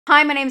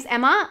Hi, my name's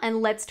Emma,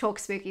 and let's talk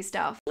spooky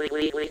stuff.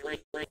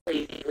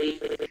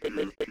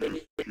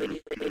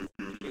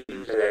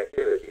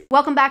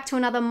 Welcome back to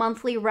another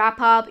monthly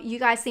wrap-up. You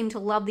guys seem to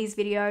love these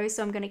videos,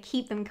 so I'm going to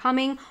keep them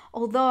coming,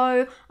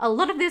 although a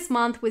lot of this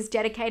month was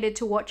dedicated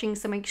to watching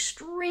some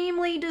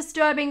extremely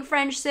disturbing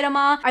French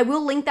cinema. I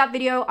will link that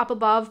video up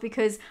above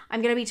because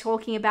I'm going to be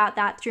talking about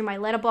that through my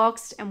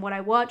letterboxd and what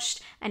I watched,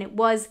 and it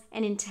was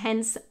an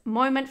intense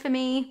moment for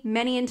me.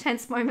 Many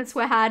intense moments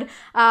were had,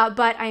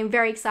 but I am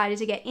very excited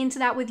to get into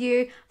that with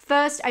you.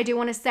 First, I do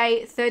want to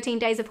say 13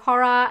 Days of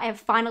Horror. I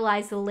have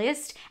finalized the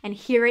list and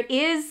here it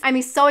is.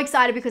 I'm so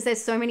excited because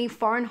there's so many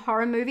foreign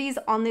horror movies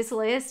on this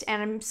list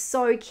and I'm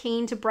so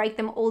keen to break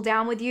them all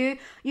down with you.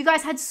 You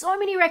guys had so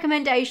many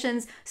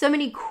recommendations, so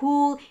many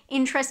cool,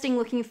 interesting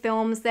looking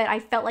films that I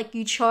felt like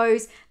you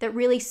chose that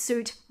really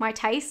suit my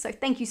taste. So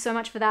thank you so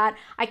much for that.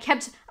 I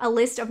kept a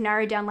list of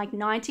narrowed down like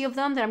 90 of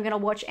them that I'm going to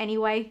watch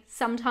anyway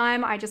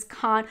sometime. I just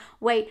can't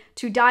wait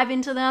to dive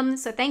into them.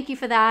 So thank you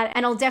for that.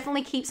 And I'll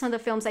definitely keep some of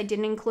the films I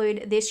didn't include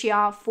this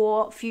year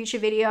for future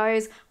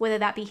videos, whether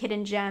that be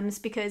hidden gems,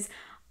 because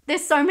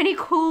there's so many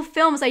cool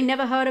films I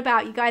never heard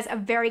about. You guys are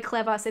very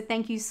clever, so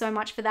thank you so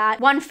much for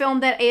that. One film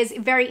that is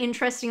very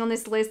interesting on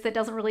this list that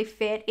doesn't really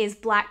fit is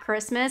Black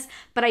Christmas,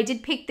 but I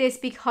did pick this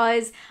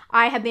because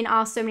I have been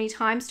asked so many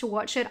times to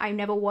watch it. I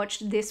never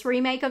watched this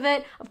remake of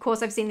it. Of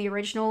course, I've seen the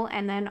original,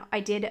 and then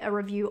I did a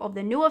review of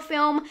the newer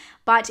film,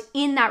 but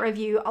in that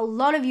review, a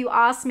lot of you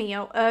asked me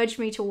or urged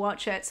me to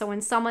watch it, so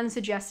when someone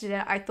suggested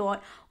it, I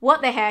thought,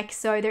 what the heck?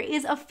 So there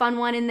is a fun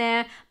one in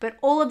there, but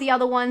all of the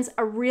other ones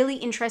are really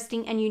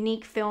interesting and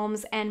unique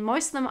films, and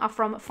most of them are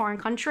from foreign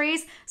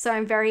countries, so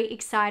I'm very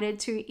excited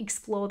to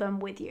explore them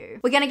with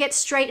you. We're gonna get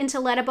straight into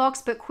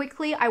Letterboxd, but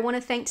quickly, I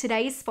wanna thank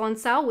today's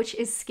sponsor, which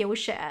is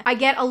Skillshare. I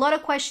get a lot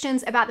of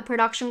questions about the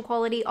production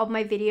quality of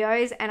my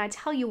videos, and I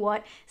tell you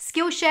what,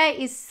 Skillshare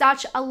is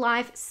such a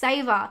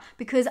lifesaver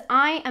because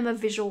I am a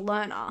visual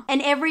learner.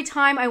 And every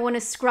time I wanna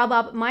scrub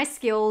up my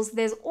skills,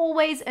 there's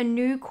always a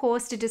new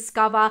course to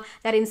discover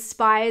that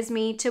inspires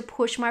me to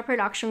push my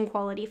production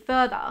quality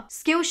further.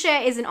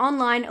 Skillshare is an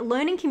online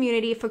learning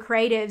community for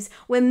creatives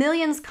where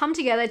millions come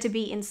together to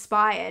be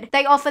inspired.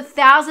 They offer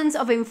thousands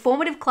of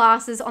informative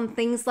classes on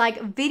things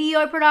like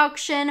video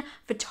production,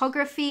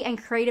 photography,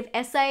 and creative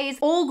essays,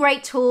 all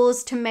great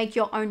tools to make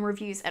your own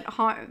reviews at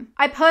home.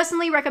 I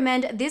personally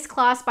recommend this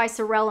class by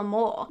Sorella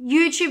Moore.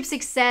 YouTube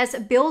success,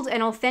 build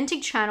an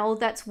authentic channel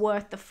that's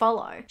worth the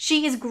follow.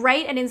 She is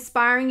great at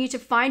inspiring you to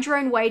find your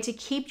own way to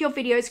keep your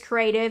videos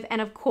creative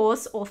and, of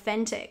course,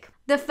 authentic.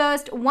 The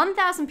first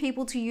 1,000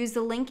 people to use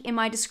the link in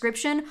my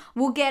description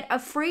will get a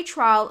free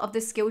trial of the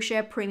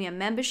Skillshare Premium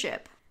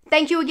membership.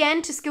 Thank you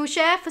again to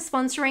Skillshare for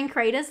sponsoring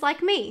creators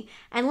like me.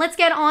 And let's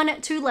get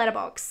on to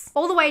Letterboxd.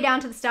 All the way down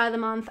to the start of the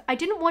month, I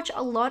didn't watch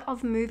a lot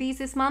of movies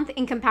this month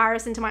in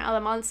comparison to my other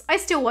months. I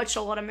still watched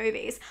a lot of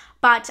movies,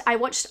 but I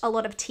watched a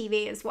lot of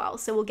TV as well,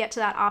 so we'll get to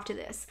that after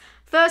this.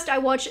 First, I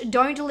watched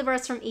Don't Deliver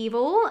Us from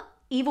Evil,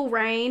 Evil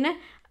Reign,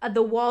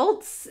 The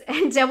Waltz,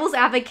 and Devil's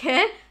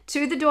Advocate,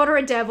 To the Daughter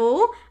of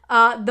Devil.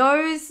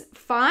 Those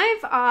 5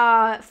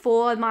 are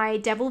for my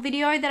devil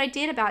video that I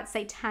did about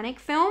satanic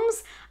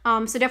films.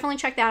 So definitely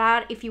check that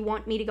out if you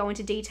want me to go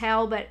into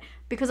detail, but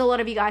because a lot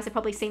of you guys have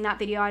probably seen that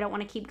video, I don't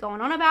want to keep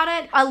going on about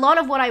it. A lot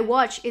of what I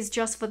watch is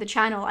just for the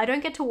channel. I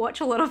don't get to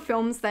watch a lot of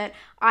films that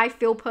I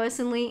feel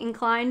personally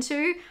inclined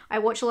to. I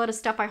watch a lot of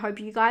stuff I hope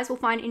you guys will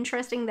find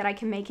interesting that I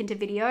can make into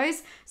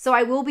videos. So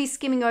I will be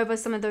skimming over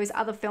some of those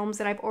other films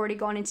that I've already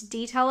gone into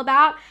detail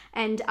about,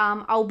 and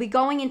I'll be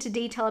going into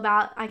detail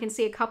about, I can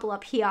see a couple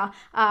up here,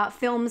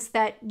 films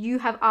that you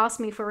have asked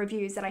me for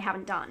reviews that I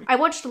haven't done. I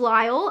watched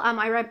Lyle.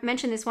 I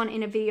mentioned this one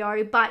in a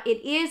video, but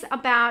it is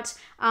about,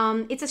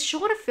 it's a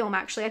shorter film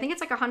actually. I think it's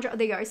like 100,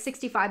 there you go,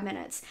 65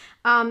 minutes.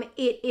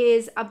 It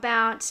is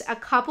about a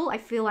couple. I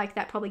feel like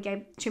that probably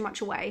gave too much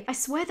away. I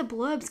swear the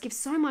blurbs give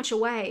so much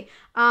away.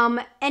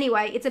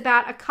 Anyway, it's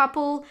about a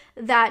couple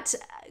that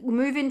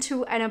move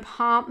into an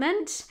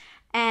apartment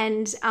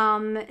and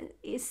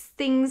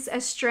things are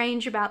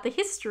strange about the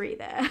history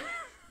there.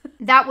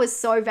 That was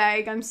so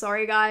vague, I'm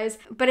sorry guys,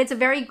 but it's a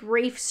very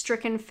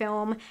grief-stricken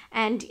film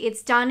and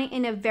it's done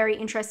in a very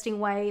interesting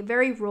way,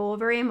 very raw,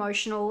 very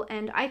emotional,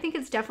 and I think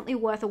it's definitely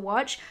worth a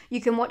watch.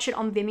 You can watch it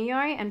on Vimeo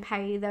and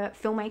pay the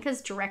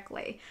filmmakers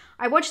directly.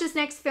 I watched this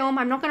next film.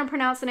 I'm not going to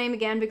pronounce the name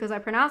again because I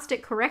pronounced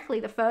it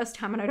correctly the first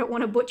time and I don't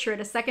want to butcher it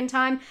a second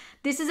time.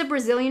 This is a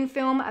Brazilian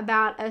film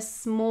about a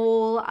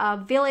small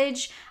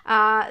village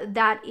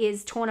that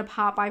is torn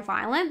apart by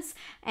violence,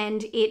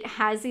 and it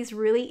has these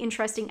really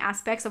interesting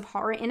aspects of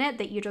horror in it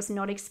that you're just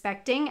not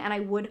expecting, and I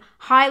would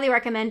highly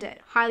recommend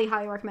it. Highly,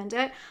 highly recommend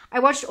it. I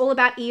watched All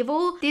About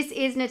Evil. This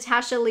is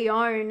Natasha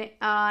Lyonne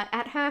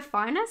at her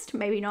finest,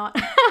 maybe not.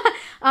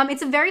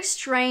 It's a very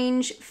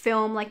strange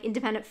film, like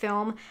independent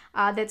film,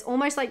 that's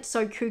almost like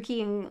so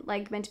kooky and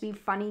like meant to be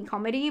funny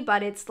comedy,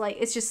 but it's like,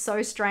 it's just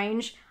so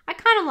strange. I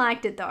kind of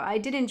liked it though. I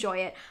did enjoy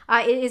it.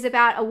 It is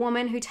about a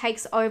woman who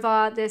takes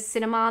over the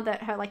cinema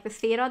that the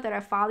theater that her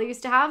father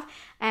used to have,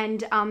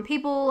 and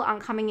people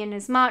aren't coming in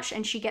as much,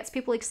 and she gets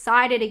people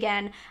excited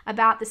again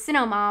about the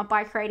cinema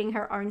by creating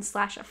her own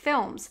slasher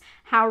films.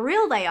 How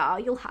real they are,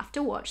 you'll have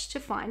to watch to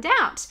find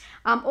out.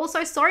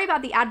 Also, sorry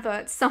about the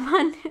adverts.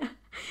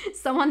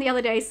 Someone the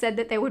other day said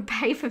that they would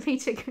pay for me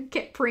to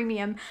get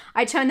premium.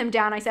 I turned them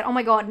down. I said, oh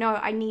my God, no,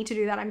 I need to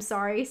do that. I'm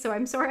sorry. So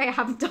I'm sorry I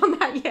haven't done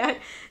that yet.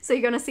 So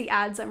you're going to see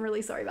ads. I'm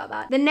really sorry about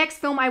that. The next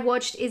film I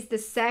watched is The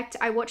Sect.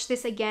 I watched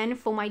this again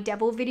for my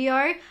devil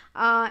video.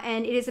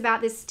 And it is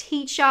about this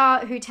teacher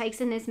who takes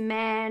in this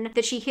man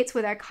that she hits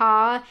with her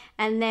car.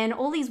 And then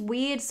all these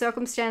weird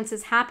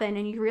circumstances happen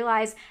and you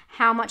realize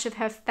how much of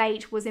her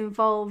fate was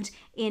involved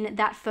in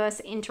that first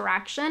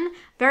interaction.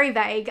 Very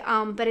vague,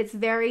 but it's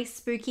very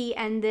spooky,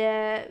 and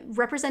the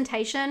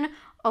representation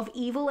of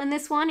evil in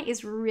this one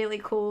is really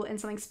cool and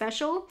something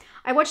special.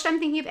 I watched I'm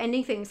Thinking of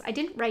Ending Things. I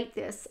didn't rate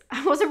this.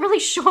 I wasn't really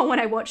sure when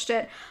I watched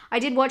it. I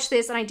did watch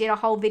this and I did a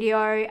whole video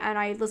and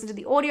I listened to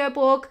the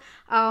audiobook.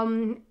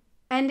 And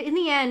in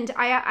the end,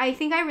 I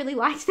think I really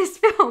liked this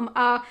film.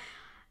 I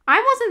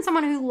wasn't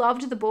someone who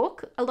loved the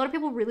book. A lot of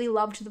people really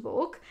loved the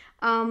book.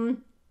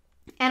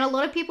 And a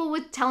lot of people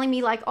were telling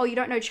me like, oh, you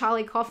don't know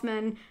Charlie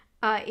Kaufman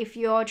if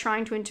you're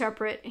trying to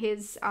interpret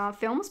his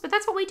films. But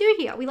that's what we do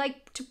here. We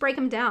like to break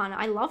them down.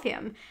 I love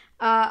him.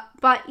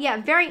 But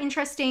yeah, very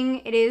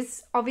interesting. It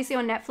is obviously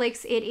on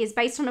Netflix. It is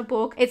based on a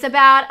book. It's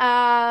about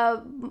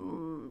a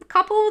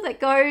couple that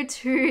go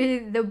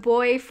to the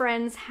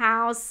boyfriend's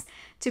house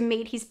to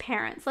meet his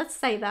parents. Let's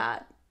say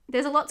that.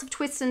 There's lots of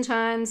twists and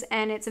turns,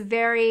 and it's a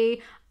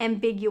very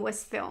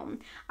ambiguous film.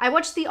 I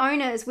watched The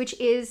Owners, which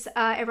is,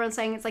 everyone's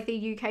saying it's like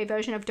the UK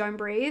version of Don't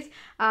Breathe,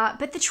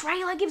 but the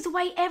trailer gives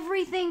away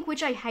everything,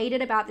 which I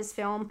hated about this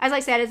film. As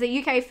I said, it's a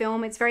UK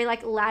film. It's very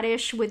like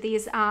laddish with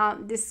these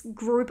this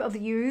group of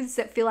youths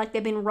that feel like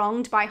they've been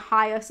wronged by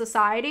higher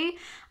society,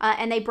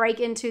 and they break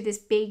into this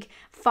big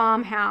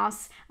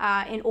farmhouse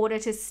in order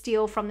to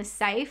steal from the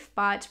safe,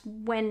 but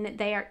when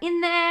they are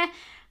in there,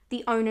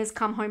 the owners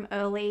come home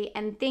early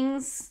and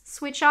things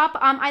switch up.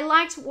 I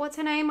liked, what's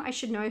her name? I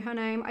should know her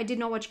name. I did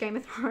not watch Game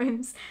of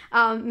Thrones.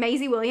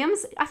 Maisie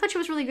Williams. I thought she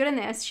was really good in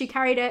this. She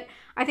carried it.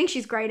 I think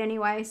she's great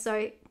anyway,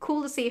 so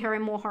cool to see her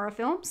in more horror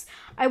films.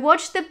 I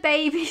watched The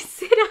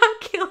Babysitter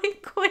Killing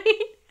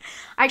Queen.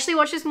 I actually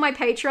watched this with my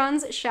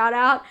patrons, shout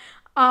out.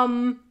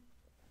 And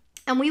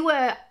we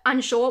were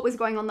unsure what was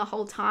going on the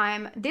whole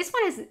time. This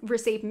one has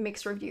received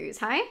mixed reviews,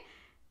 hey?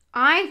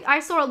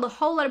 I saw a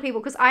whole lot of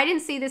people, because I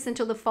didn't see this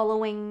until the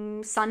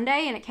following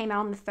Sunday and it came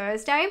out on the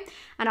Thursday,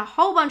 and a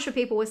whole bunch of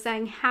people were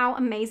saying how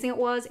amazing it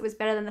was. It was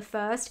better than the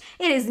first.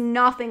 It is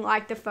nothing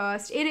like the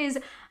first. It is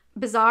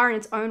bizarre in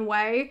its own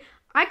way.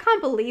 I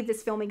can't believe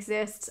this film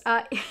exists.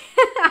 I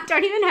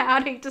don't even know how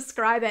to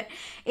describe it.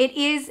 It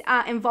is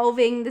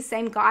involving the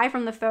same guy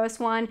from the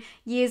first one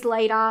years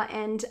later,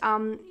 and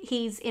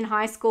he's in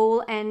high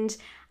school, and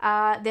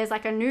there's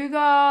like a new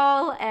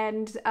girl,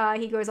 and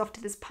he goes off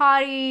to this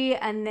party,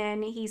 and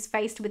then he's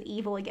faced with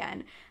evil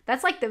again.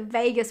 That's like the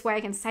vaguest way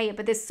I can say it,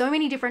 but there's so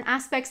many different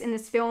aspects in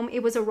this film.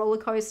 It was a roller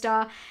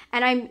coaster,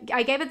 and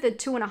I gave it the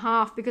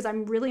 2.5 because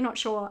I'm really not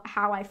sure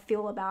how I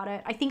feel about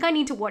it. I think I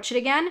need to watch it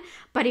again,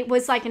 but it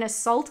was like an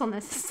assault on the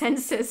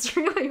senses,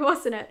 really,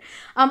 wasn't it?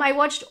 I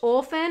watched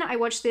Orphan. I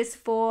watched this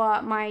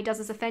for my Does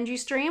This Offend You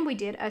stream. We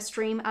did a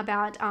stream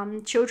about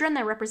children,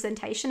 their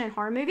representation in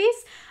horror movies.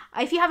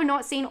 If you have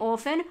not seen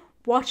Orphan,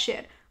 watch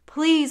it.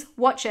 Please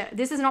watch it.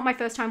 This is not my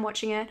first time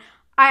watching it.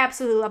 I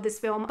absolutely love this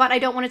film, but I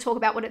don't want to talk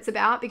about what it's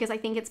about because I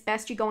think it's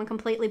best you go in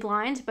completely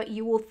blind, but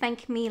you will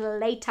thank me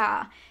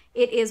later.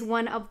 It is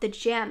one of the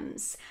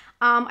gems.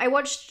 I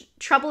watched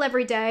Trouble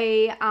Every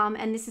Day,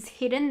 and this is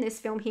Hidden. This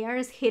film here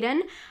is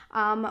Hidden,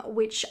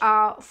 which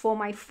are for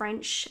my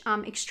French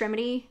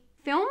extremity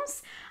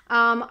films.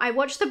 I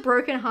watched the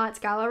Broken Hearts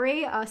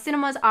Gallery.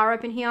 Cinemas are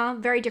open here.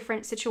 Very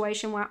different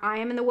situation where I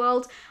am in the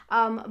world,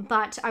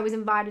 but I was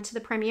invited to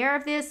the premiere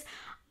of this.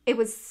 It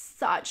was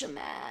such a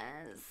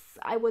mess.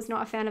 I was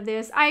not a fan of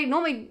this. I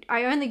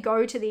only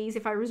go to these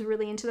if I was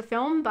really into the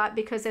film, but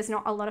because there's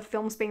not a lot of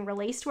films being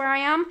released where I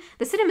am,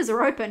 the cinemas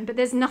are open, but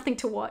there's nothing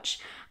to watch.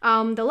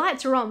 The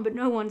lights are on, but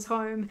no one's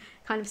home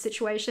kind of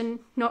situation.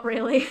 Not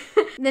really.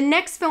 The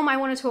next film I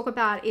want to talk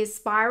about is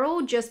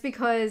Spiral, just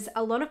because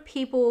a lot of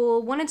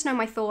people wanted to know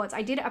my thoughts.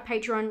 I did a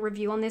Patreon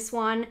review on this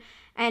one,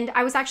 and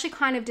I was actually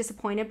kind of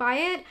disappointed by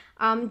it.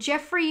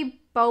 Jeffrey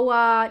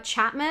Boa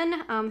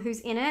Chapman,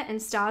 who's in it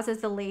and stars as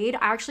the lead.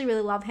 I actually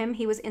really love him.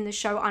 He was in the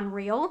show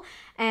Unreal,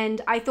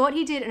 and I thought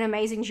he did an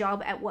amazing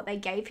job at what they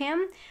gave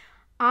him.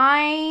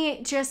 I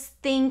just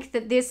think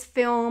that this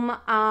film,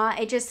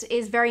 it just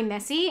is very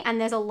messy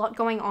and there's a lot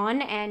going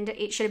on and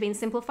it should have been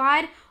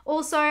simplified.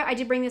 Also, I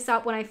did bring this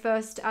up when I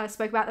first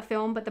spoke about the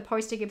film, but the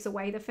poster gives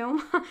away the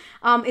film.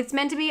 It's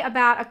meant to be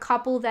about a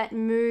couple that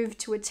move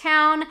to a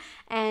town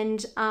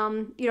and,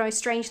 you know,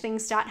 strange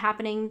things start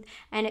happening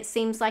and it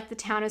seems like the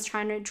town is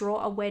trying to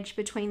draw a wedge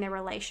between their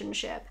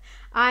relationship.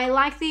 I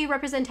like the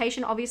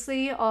representation,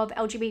 obviously, of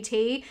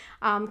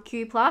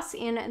LGBTQ+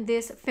 in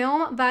this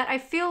film, but I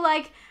feel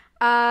like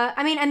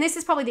I mean, and this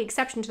is probably the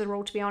exception to the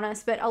rule, to be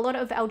honest, but a lot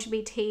of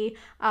LGBT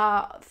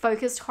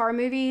focused horror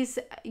movies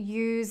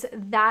use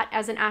that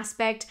as an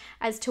aspect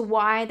as to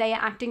why they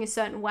are acting a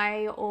certain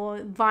way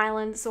or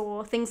violence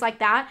or things like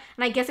that.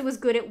 And I guess it was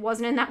good it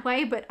wasn't in that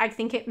way, but I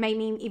think it made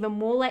me even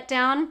more let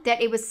down that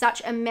it was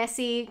such a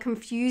messy,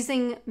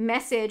 confusing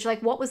message.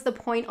 Like, what was the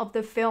point of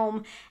the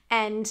film?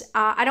 And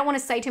I don't want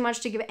to say too much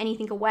to give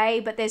anything away,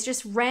 but there's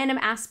just random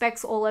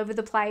aspects all over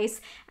the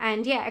place.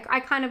 And yeah, I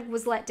kind of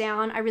was let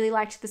down. I really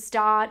liked the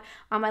start.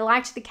 I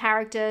liked the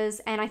characters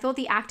and I thought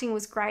the acting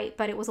was great,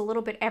 but it was a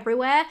little bit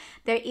everywhere.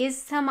 There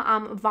is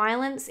some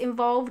violence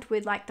involved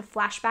with like the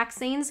flashback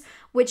scenes,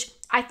 which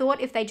I thought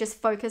if they just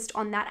focused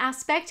on that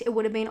aspect, it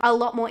would have been a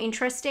lot more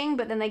interesting,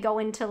 but then they go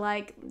into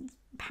like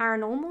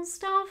paranormal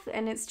stuff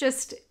and it's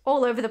just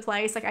all over the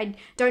place. Like, I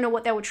don't know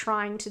what they were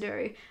trying to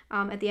do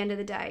at the end of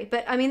the day.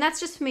 But I mean, that's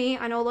just me.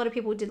 I know a lot of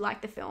people did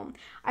like the film.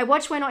 I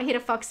watched We're Not Here to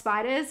Fuck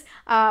Spiders,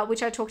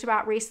 which I talked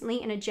about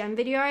recently in a gem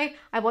video.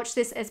 I watched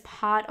this as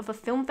part of a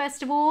film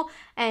festival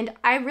and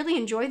I really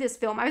enjoyed this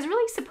film. I was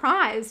really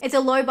surprised. It's a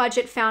low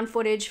budget found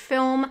footage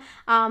film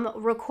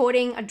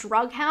recording a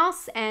drug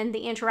house and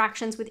the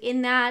interactions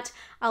within that,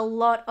 a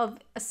lot of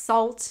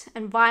assault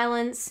and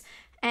violence.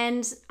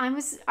 And I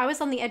was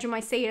on the edge of my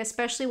seat,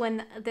 especially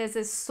when there's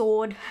a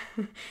sword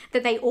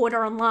that they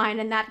order online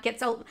and that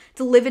gets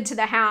delivered to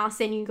the house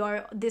and you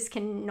go, this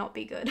cannot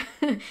be good.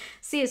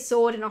 See a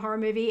sword in a horror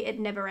movie, it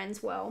never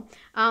ends well.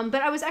 But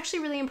I was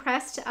actually really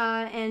impressed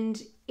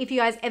and if you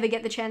guys ever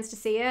get the chance to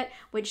see it,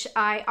 which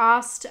I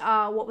asked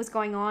what was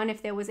going on,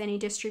 if there was any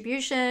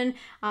distribution,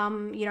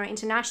 you know,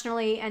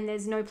 internationally, and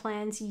there's no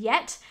plans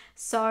yet.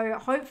 So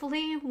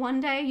hopefully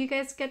one day you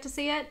guys get to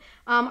see it.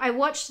 I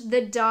watched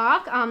The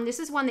Dark. This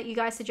is one that you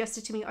guys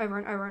suggested to me over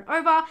and over and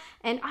over.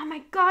 And oh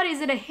my God, is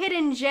it a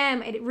hidden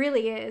gem? It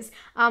really is.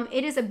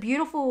 It is a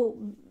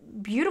beautiful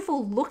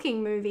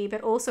looking movie,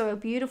 but also a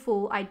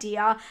beautiful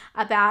idea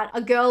about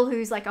a girl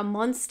who's like a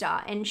monster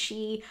and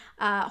she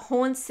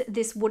haunts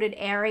this wooded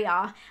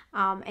area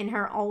in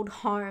her old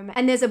home.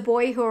 And there's a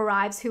boy who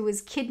arrives who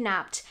was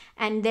kidnapped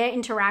and their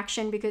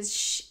interaction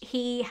because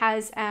he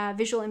has a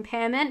visual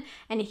impairment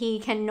and he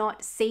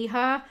cannot see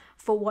her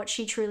for what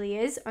she truly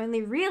is,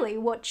 only really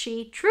what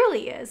she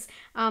truly is.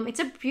 It's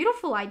a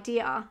beautiful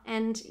idea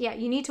and yeah,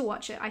 you need to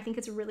watch it. I think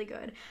it's really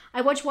good.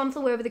 I watched One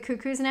Flew Over the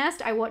Cuckoo's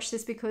Nest. I watched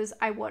this because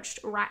I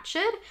watched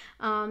Ratched.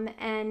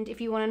 And if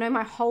you want to know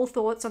my whole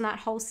thoughts on that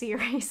whole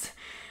series,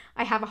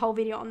 I have a whole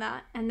video on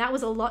that and that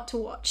was a lot to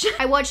watch.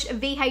 I watched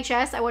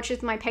VHS. I watched it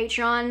with my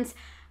Patrons.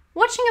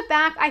 Watching it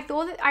back, I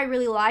thought that I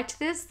really liked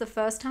this the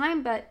first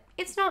time, but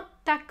it's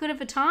not that good of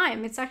a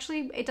time.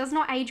 It does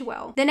not age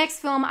well. The next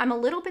film I'm a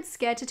little bit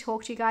scared to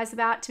talk to you guys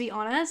about, to be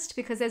honest,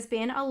 because there's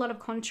been a lot of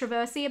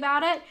controversy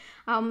about it.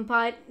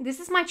 But this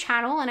is my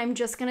channel and I'm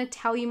just gonna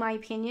tell you my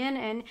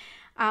opinion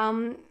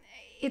and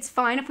it's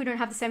fine if we don't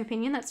have the same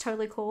opinion. That's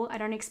totally cool. I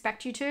don't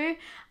expect you to.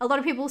 A lot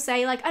of people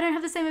say like, I don't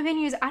have the same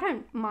opinions. I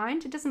don't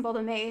mind. It doesn't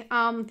bother me.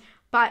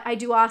 But I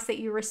do ask that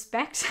you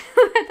respect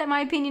that my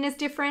opinion is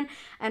different.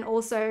 And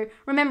also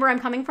remember, I'm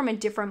coming from a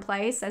different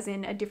place, as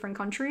in a different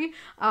country.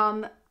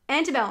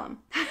 Antebellum.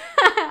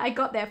 I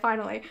got there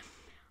finally.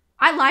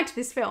 I liked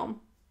this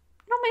film.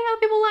 Not many other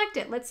people liked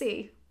it. Let's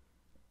see.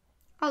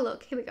 Oh,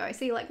 look, here we go. I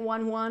see like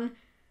 1-1.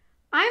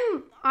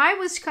 I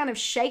was kind of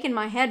shaking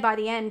my head by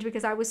the end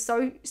because I was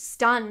so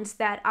stunned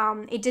that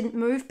it didn't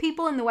move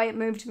people in the way it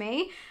moved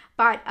me.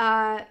 But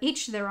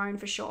each their own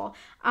for sure.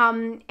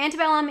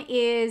 Antebellum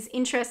is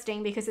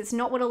interesting because it's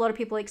not what a lot of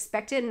people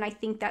expected, and I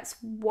think that's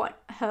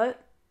what hurt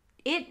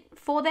it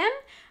for them.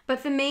 But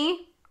for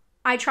me,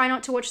 I try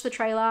not to watch the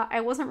trailer. I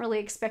wasn't really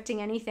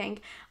expecting anything,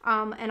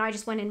 and I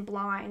just went in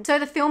blind. So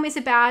the film is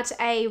about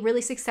a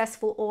really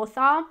successful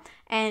author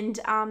and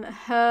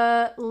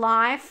her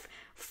life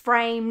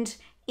framed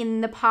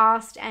in the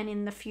past and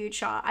in the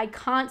future. I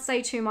can't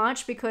say too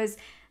much because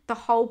the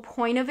whole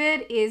point of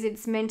it is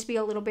it's meant to be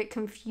a little bit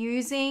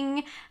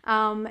confusing,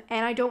 and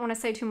I don't want to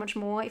say too much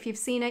more. If you've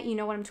seen it, you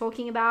know what I'm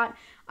talking about.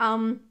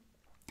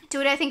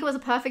 Did I think it was a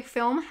perfect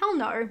film? Hell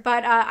no,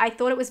 but I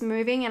thought it was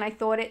moving and I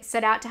thought it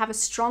set out to have a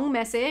strong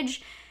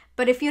message.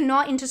 But if you're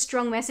not into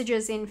strong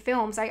messages in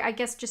films, I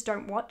guess just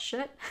don't watch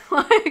it.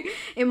 Like,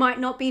 it might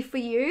not be for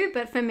you,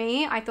 but for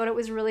me, I thought it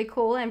was really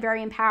cool and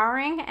very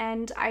empowering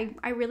and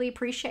I really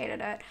appreciated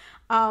it.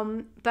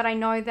 but I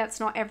know that's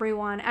not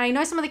everyone. And I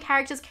know some of the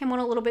characters came on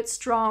a little bit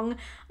strong,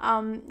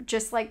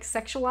 just like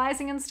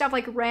sexualizing and stuff,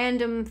 like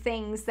random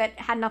things that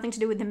had nothing to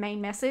do with the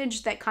main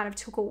message that kind of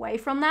took away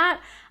from that.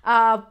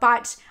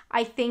 But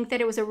I think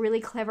that it was a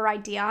really clever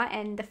idea,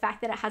 and the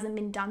fact that it hasn't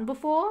been done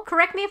before.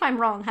 Correct me if I'm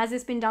wrong. Has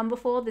this been done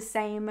before? The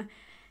same...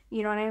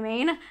 You know what I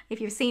mean?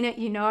 If you've seen it,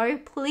 you know.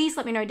 Please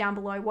let me know down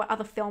below what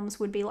other films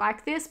would be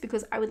like this,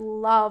 because I would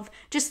love,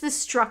 just the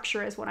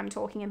structure is what I'm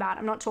talking about.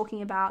 I'm not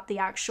talking about the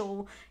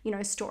actual, you know,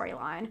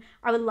 storyline.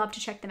 I would love to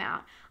check them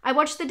out. I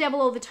watch The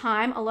Devil All the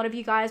Time. A lot of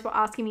you guys were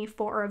asking me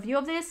for a review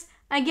of this.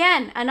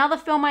 Again, another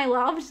film I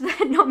loved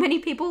that not many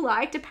people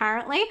liked,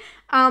 apparently.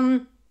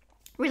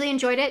 Really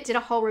enjoyed it. Did a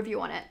whole review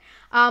on it.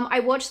 I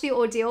watched The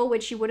Ordeal,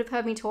 which you would have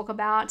heard me talk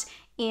about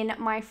in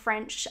my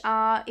French,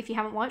 if you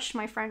haven't watched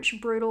my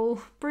French brutal,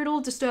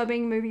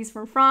 disturbing movies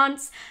from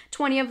France,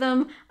 20 of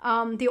them,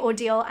 The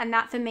Ordeal, and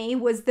that for me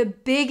was the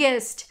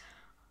biggest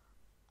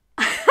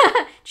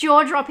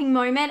jaw-dropping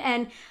moment,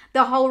 and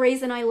the whole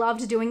reason I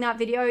loved doing that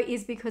video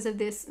is because of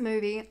this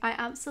movie. I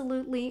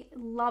absolutely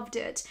loved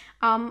it.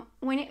 How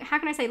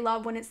can I say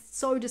love when it's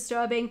so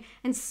disturbing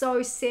and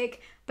so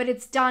sick, but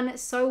it's done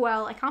so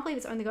well. I can't believe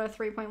it's only got a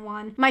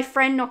 3.1. My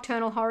friend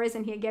Nocturnal Horrors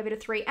in here gave it a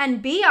 3,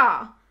 and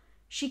Bia,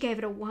 she gave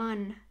it a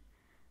 1.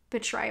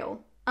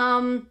 Betrayal.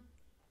 I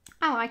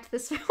liked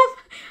this film.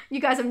 You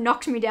guys have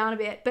knocked me down a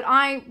bit, but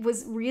I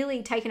was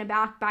really taken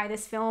aback by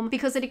this film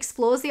because it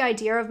explores the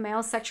idea of male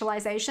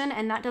sexualization,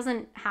 and that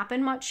doesn't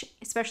happen much,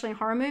 especially in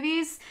horror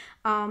movies.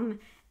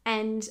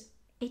 And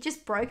it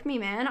just broke me,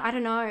 man. I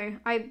don't know.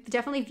 I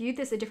definitely viewed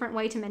this a different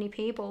way to many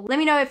people. Let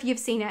me know if you've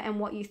seen it and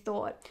what you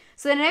thought.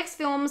 So the next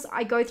films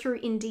I go through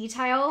in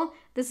detail.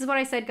 This is what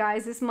I said,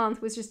 guys. This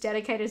month was just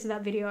dedicated to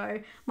that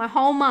video. My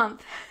whole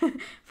month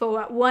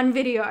for one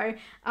video.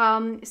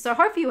 So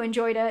hope you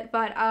enjoyed it.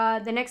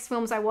 But the next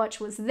films I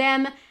watched was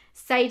Them,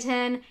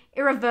 Satan,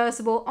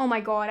 Irreversible. Oh my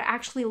God, I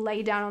actually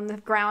lay down on the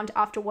ground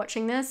after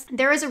watching this.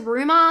 There is a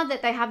rumor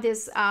that they have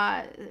this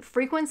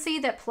frequency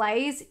that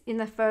plays in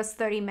the first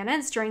 30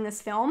 minutes during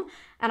this film.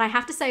 And I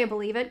have to say I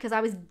believe it, because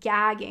I was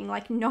gagging,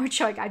 like no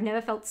joke. I've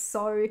never felt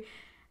so...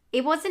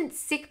 It wasn't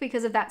sick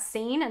because of that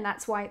scene, and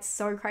that's why it's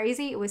so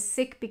crazy. It was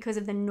sick because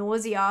of the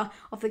nausea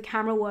of the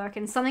camera work,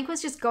 and something was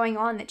just going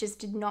on that just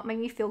did not make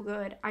me feel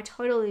good. I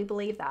totally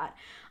believe that.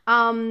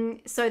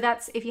 So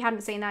that's, if you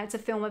hadn't seen that, it's a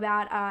film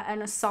about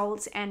an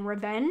assault and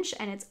revenge,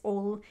 and it's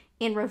all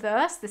in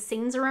reverse. The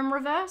scenes are in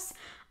reverse.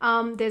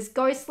 There's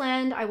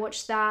Ghostland. I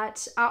watched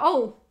that.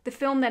 The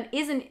film that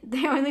isn't,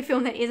 the only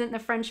film that isn't the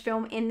French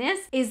film in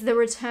this is The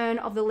Return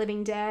of the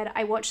Living Dead.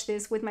 I watched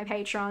this with my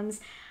patrons.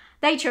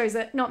 They chose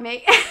it, not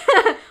me.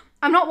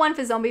 I'm not one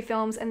for zombie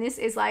films, and this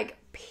is like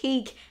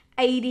peak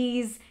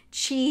 80s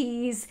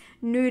cheese,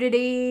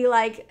 nudity,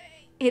 like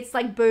it's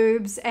like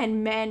boobs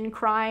and men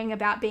crying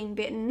about being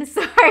bitten.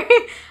 So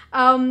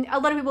a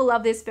lot of people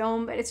love this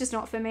film, but it's just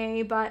not for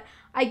me. But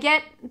I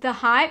get the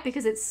hype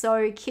because it's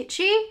so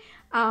kitschy,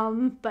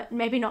 but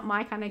maybe not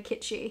my kind of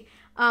kitschy.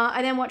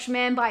 I then watched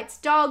Man Bites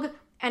Dog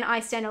and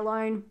I Stand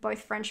Alone,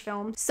 both French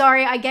films.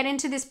 Sorry, I get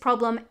into this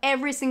problem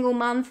every single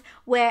month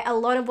where a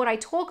lot of what I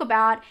talk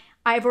about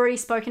I've already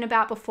spoken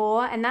about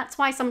before, and that's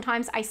why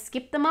sometimes I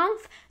skip the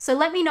month. So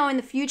let me know in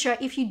the future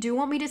if you do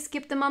want me to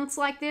skip the months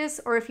like this,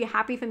 or if you're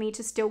happy for me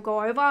to still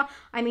go over.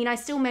 I mean, I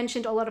still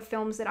mentioned a lot of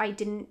films that I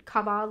didn't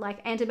cover,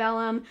 like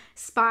Antebellum,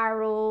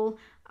 Spiral,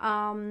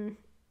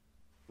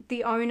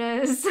 The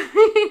Owners.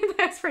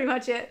 That's pretty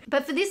much it.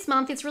 But for this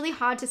month, it's really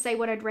hard to say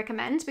what I'd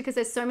recommend because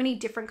there's so many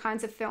different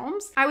kinds of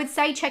films. I would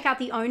say check out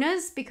The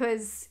Owners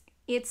because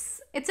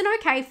it's an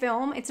okay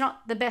film. It's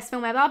not the best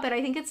film ever, but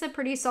I think it's a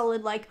pretty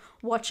solid, like,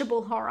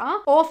 watchable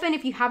horror. Orphan,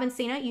 if you haven't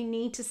seen it, you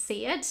need to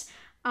see it.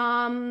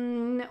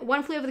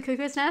 One Flew Over the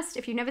Cuckoo's Nest.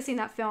 If you've never seen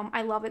that film,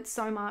 I love it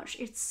so much.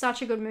 It's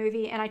such a good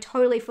movie, and I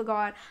totally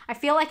forgot. I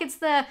feel like it's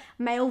the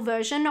male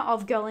version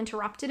of Girl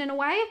Interrupted in a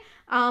way.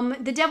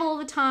 The Devil All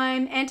the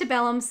Time,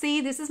 Antebellum.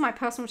 See, this is my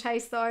personal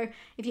taste though.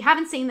 If you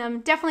haven't seen them,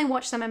 definitely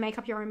watch them and make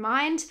up your own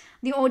mind.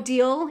 The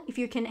Ordeal, if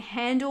you can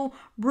handle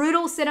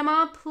brutal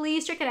cinema,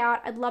 please check it out.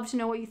 I'd love to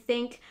know what you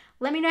think.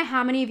 Let me know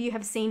how many of you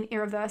have seen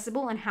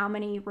Irreversible and how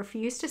many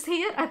refuse to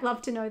see it. I'd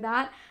love to know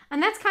that.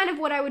 And that's kind of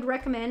what I would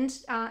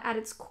recommend at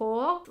its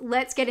core.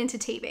 Let's get into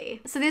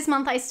TV. So this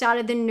month I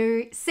started the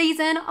new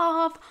season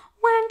of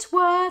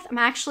Wentworth. I'm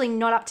actually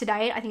not up to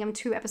date. I think I'm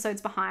 2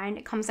 episodes behind.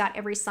 It comes out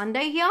every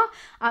Sunday here.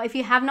 If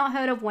you have not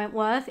heard of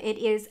Wentworth, it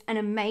is an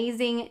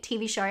amazing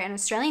TV show, an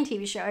Australian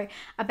TV show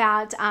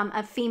about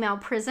a female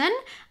prison.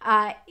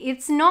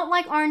 It's not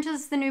like Orange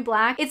is the New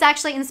Black. It's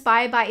actually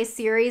inspired by a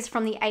series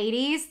from the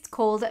 80s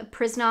called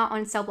Prisoner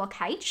on Cell Block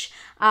H,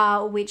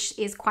 which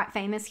is quite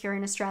famous here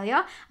in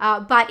Australia.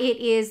 But it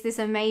is this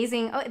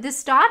amazing, at the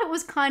start it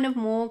was kind of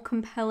more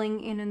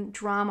compelling in a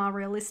drama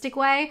realistic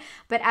way,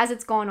 but as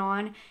it's gone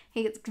on,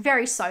 it's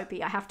very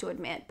soapy, I have to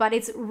admit, but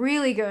it's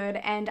really good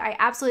and I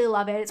absolutely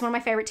love it. It's one of my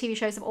favorite TV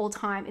shows of all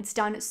time. It's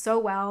done so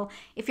well.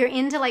 If you're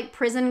into like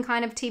prison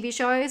kind of TV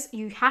shows,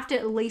 you have to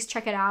at least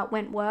check it out.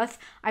 Wentworth,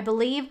 I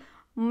believe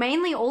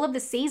mainly all of the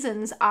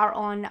seasons are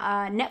on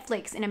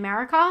Netflix in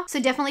America. So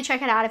definitely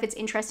check it out if it's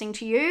interesting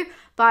to you.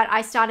 But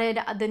I started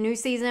the new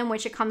season,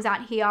 which it comes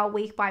out here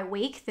week by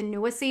week, the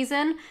newer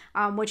season,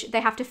 which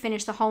they have to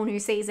finish the whole new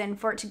season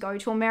for it to go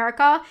to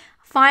America.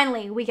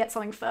 Finally, we get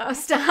something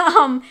first.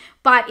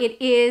 But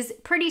it is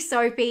pretty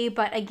soapy.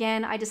 But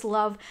again, I just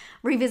love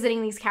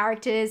revisiting these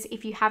characters.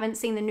 If you haven't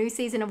seen the new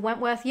season of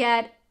Wentworth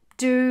yet,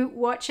 do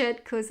watch it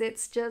because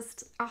it's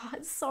just,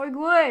 it's so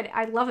good.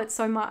 I love it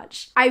so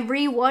much. I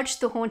rewatched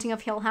The Haunting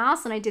of Hill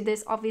House, and I did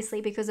this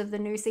obviously because of the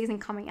new season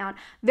coming out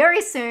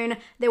very soon.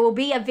 There will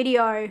be a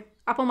video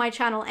up on my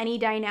channel any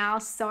day now,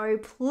 so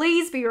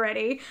please be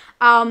ready.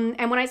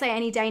 And when I say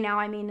any day now,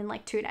 I mean in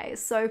like 2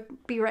 days, so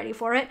be ready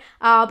for it.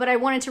 But I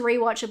wanted to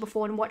rewatch it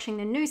before watching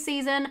the new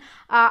season.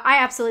 I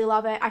absolutely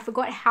love it. I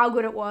forgot how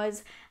good it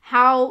was,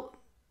 how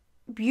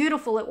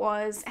beautiful it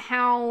was,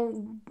 how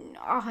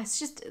it's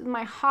just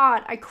my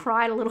heart. I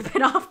cried a little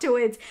bit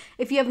afterwards.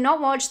 If you have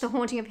not watched The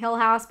Haunting of Hill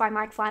House by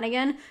Mike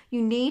Flanagan,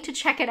 you need to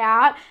check it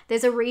out.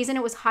 There's a reason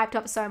it was hyped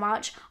up so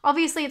much.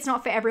 Obviously it's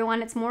not for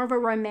everyone. It's more of a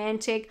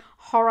romantic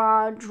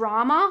horror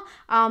drama,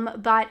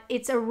 but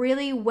it's a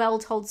really well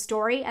told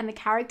story, and the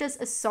characters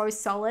are so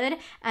solid,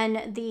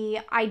 and the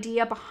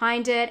idea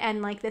behind it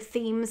and like the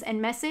themes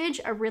and message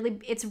are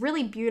it's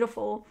really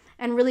beautiful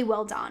and really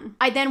well done.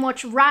 I then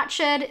watched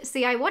Ratched.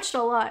 See, I watched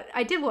a lot.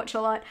 I did watch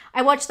a lot.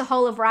 I watched the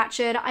whole of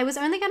Ratched. I was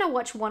only going to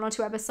watch 1 or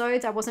 2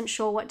 episodes. I wasn't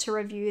sure what to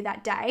review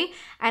that day,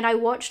 and I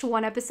watched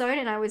 1 episode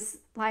and I was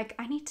like,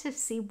 I need to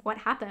see what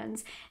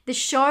happens. The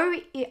show,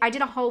 I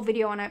did a whole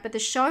video on it, but the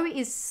show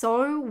is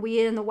so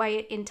weird in the way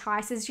it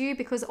entices you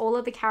because all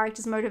of the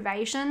characters'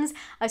 motivations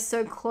are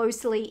so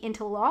closely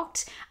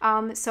interlocked.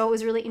 So it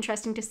was really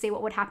interesting to see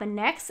what would happen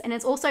next. And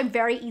it's also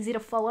very easy to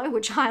follow,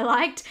 which I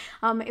liked.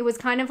 It was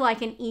kind of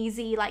like an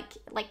easy,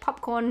 like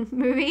popcorn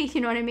movie,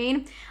 you know what I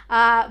mean?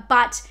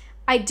 But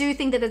I do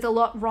think that there's a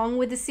lot wrong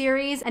with the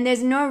series, and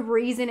there's no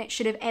reason it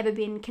should have ever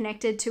been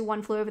connected to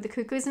One Flew Over the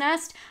Cuckoo's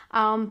Nest.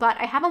 But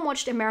I haven't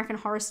watched American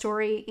Horror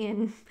Story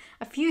in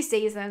a few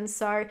seasons,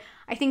 so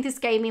I think this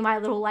gave me my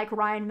little like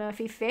Ryan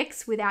Murphy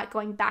fix without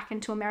going back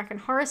into American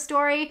Horror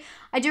Story.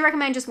 I do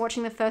recommend just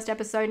watching the first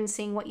episode and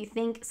seeing what you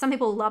think. Some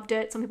people loved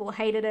it, some people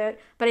hated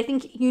it, but I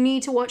think you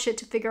need to watch it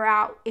to figure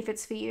out if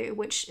it's for you,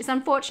 which is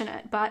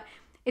unfortunate, but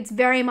it's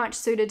very much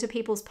suited to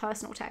people's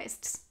personal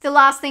tastes. The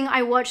last thing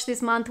I watched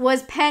this month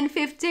was Pen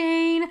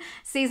 15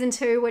 season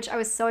 2, which I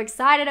was so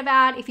excited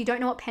about. If you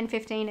don't know what Pen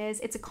 15 is,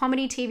 it's a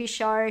comedy TV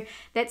show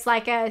that's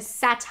like a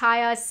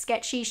satire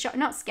sketchy show,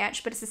 not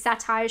sketch, but it's a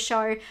satire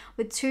show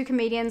with 2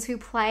 comedians who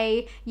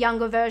play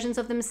younger versions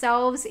of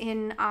themselves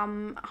in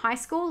high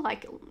school,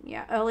 like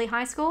early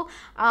high school.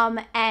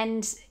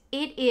 And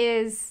it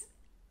is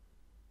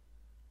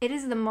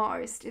the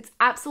most. It's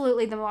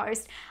absolutely the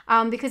most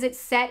because it's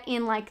set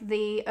in like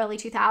the early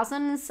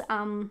 2000s.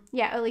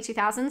 Early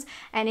 2000s.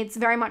 And it's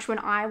very much when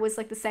I was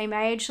like the same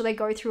age. So they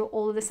go through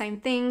all of the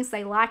same things.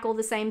 They like all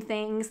the same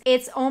things.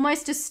 It's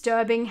almost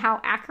disturbing how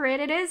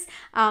accurate it is.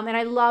 And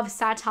I love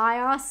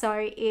satire.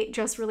 So it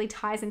just really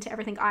ties into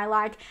everything I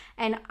like.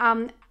 And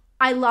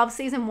I love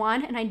season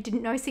 1 and I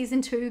didn't know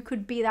season 2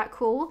 could be that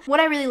cool.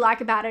 What I really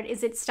like about it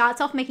is it starts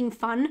off making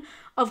fun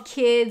of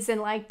kids and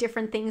like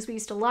different things we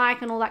used to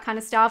like and all that kind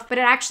of stuff, but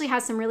it actually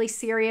has some really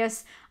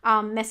serious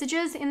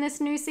messages in this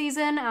new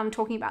season,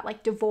 talking about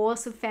like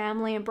divorce of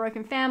family and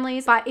broken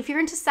families. But if you're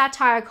into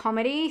satire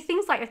comedy,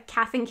 things like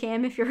Kath and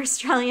Kim, if you're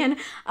Australian,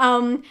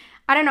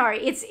 I don't know,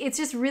 it's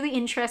just really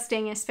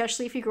interesting,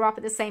 especially if you grew up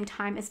at the same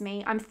time as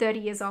me. I'm 30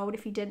 years old,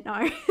 if you didn't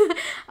know.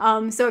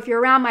 So if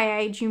you're around my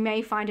age, you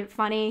may find it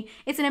funny.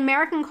 It's an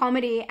American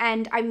comedy,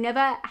 and I've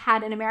never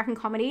had an American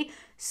comedy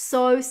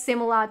so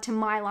similar to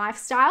my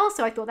lifestyle,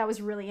 so I thought that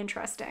was really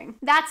interesting.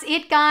 That's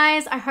it,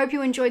 guys. I hope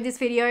you enjoyed this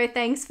video.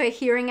 Thanks for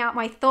hearing out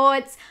my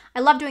thoughts.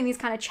 I love doing these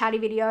kind of chatty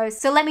videos,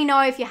 so let me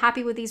know if you're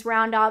happy with these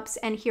roundups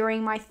and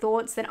hearing my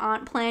thoughts that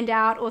aren't planned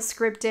out or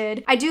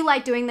scripted. I do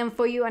like doing them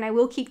for you, and I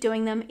will keep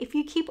doing them if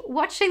you keep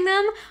watching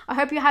them. I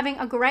hope you're having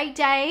a great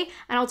day,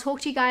 and I'll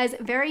talk to you guys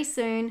very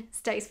soon.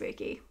 Stay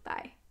spooky.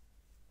 Bye.